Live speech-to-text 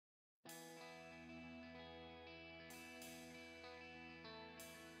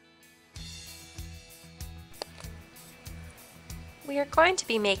we are going to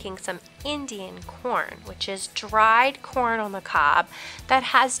be making some Indian corn, which is dried corn on the cob that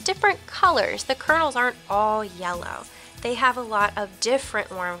has different colors. The kernels aren't all yellow. They have a lot of different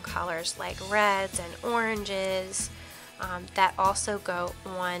warm colors like reds and oranges that also go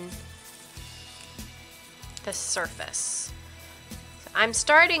on the surface. So I'm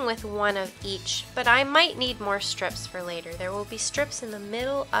starting with one of each, but I might need more strips for later. There will be strips in the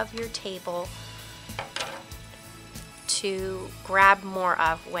middle of your table to grab more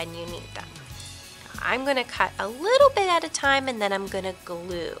of when you need them. I'm going to cut a little bit at a time and then I'm going to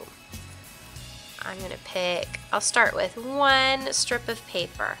glue. I'll start with one strip of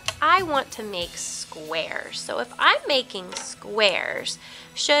paper. I want to make squares. So if I'm making squares,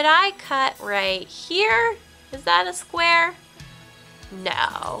 should I cut right here? Is that a square?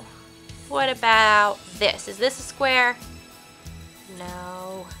 No. What about this? Is this a square?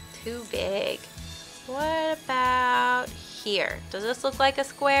 No, too big. What about here? Does this look like a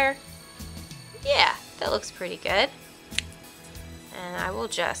square? Yeah, that looks pretty good. And I will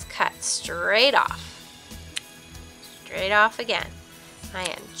just cut straight off. Straight off again. I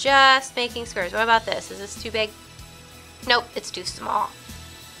am just making squares. What about this? Is this too big? Nope, it's too small.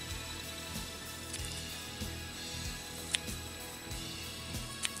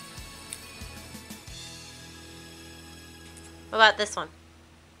 What about this one?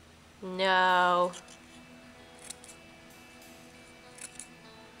 No.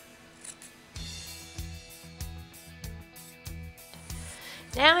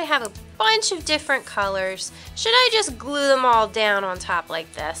 Now I have a bunch of different colors. Should I just glue them all down on top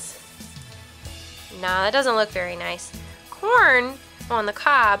like this? No, that doesn't look very nice. Corn on the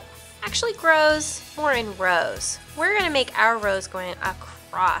cob actually grows more in rows. We're going to make our rows going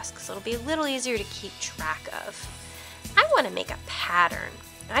across because it'll be a little easier to keep track of. I want to make a pattern.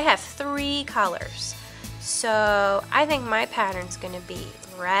 I have 3 colors. So I think my pattern's going to be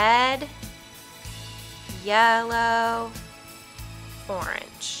red, yellow,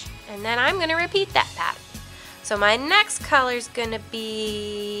 orange. And then I'm going to repeat that pattern. So my next color is going to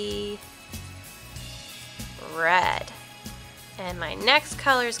be red. And my next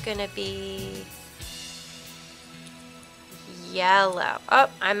color is going to be yellow. Oh,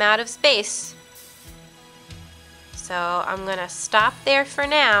 I'm out of space. So I'm going to stop there for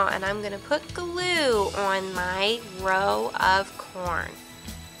now and I'm going to put glue on my row of corn.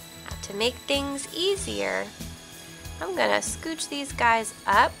 Now, to make things easier, I'm going to scooch these guys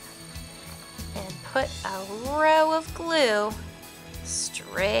up and put a row of glue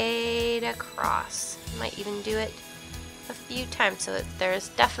straight across. I might even do it a few times so that there's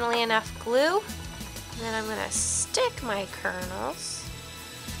definitely enough glue. And then I'm going to stick my kernels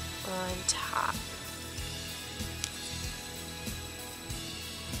on top.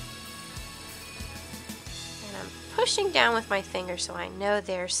 And I'm pushing down with my finger so I know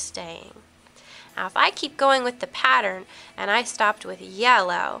they're staying. Now if I keep going with the pattern and I stopped with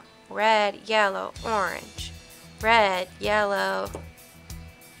yellow, red, yellow, orange, red, yellow,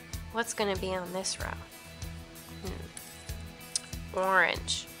 what's going to be on this row?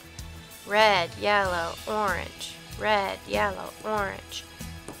 Orange, red, yellow, orange, red, yellow, orange,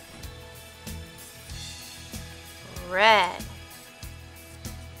 red,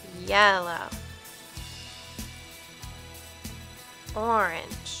 yellow,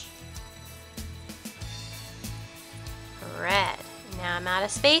 orange, red. Now I'm out of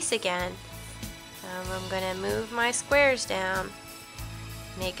space again. I'm going to move my squares down.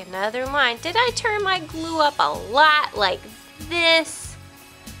 Make another line. Did I turn my glue up a lot like this?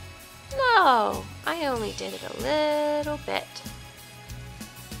 No, I only did it a little bit.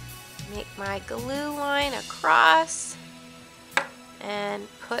 Make my glue line across and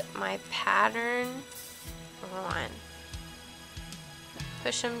put my pattern on.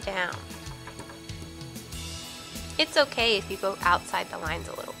 Push them down. It's okay if you go outside the lines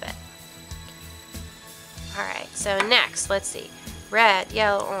a little bit. Alright, so next, let's see. Red,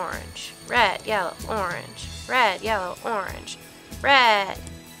 yellow, orange. Red, yellow, orange. Red, yellow, orange. Red.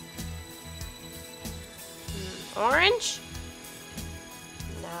 Orange?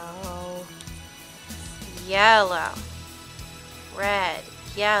 No. Yellow. Red,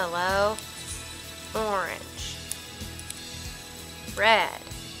 yellow, orange. Red,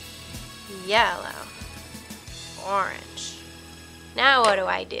 yellow, orange. Now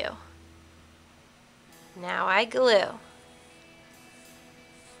what do? Now I glue.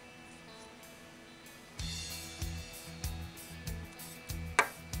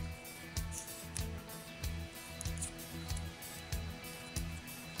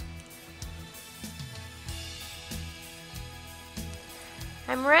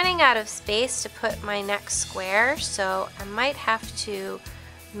 I'm running out of space to put my next square, so I might have to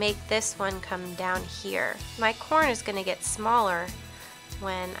make this one come down here. My corn is going to get smaller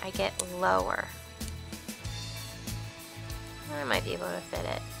when I get lower. I might be able to fit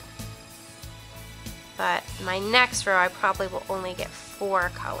it. But my next row I probably will only get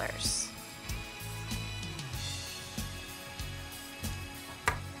 4 colors.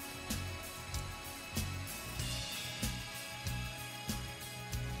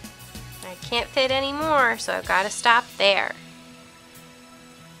 I can't fit any more, so I've got to stop there.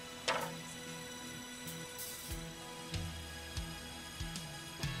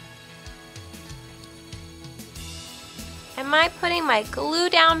 Am I putting my glue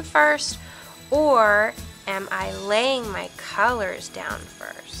down first, or am I laying my colors down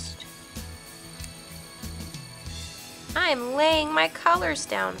first? I'm laying my colors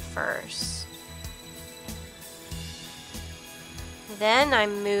down first. Then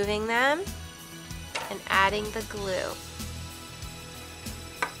I'm moving them and adding the glue.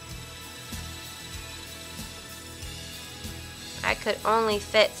 I could only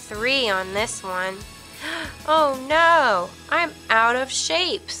fit 3 on this one. Oh no, I'm out of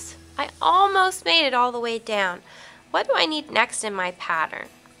shapes. I almost made it all the way down. What do I need next in my pattern?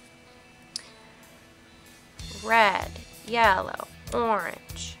 Red, yellow,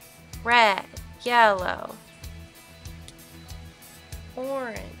 orange, red, yellow,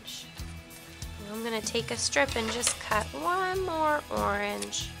 orange. I'm going to take a strip and just cut one more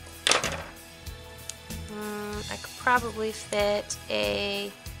orange. I could probably fit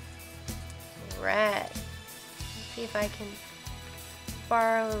a red. Let's see if I can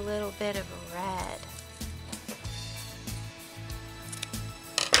borrow a little bit of red.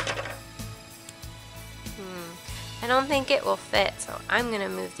 I don't think it will fit, so I'm going to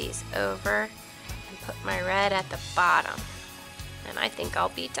move these over and put my red at the bottom. And I think I'll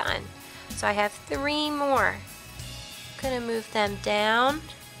be done. So I have 3 more. I'm going to move them down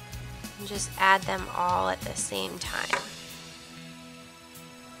and just add them all at the same time.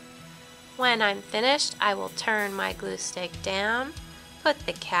 When I'm finished, I will turn my glue stick down, put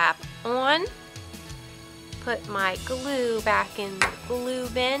the cap on, put my glue back in the glue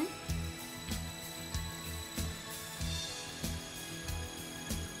bin,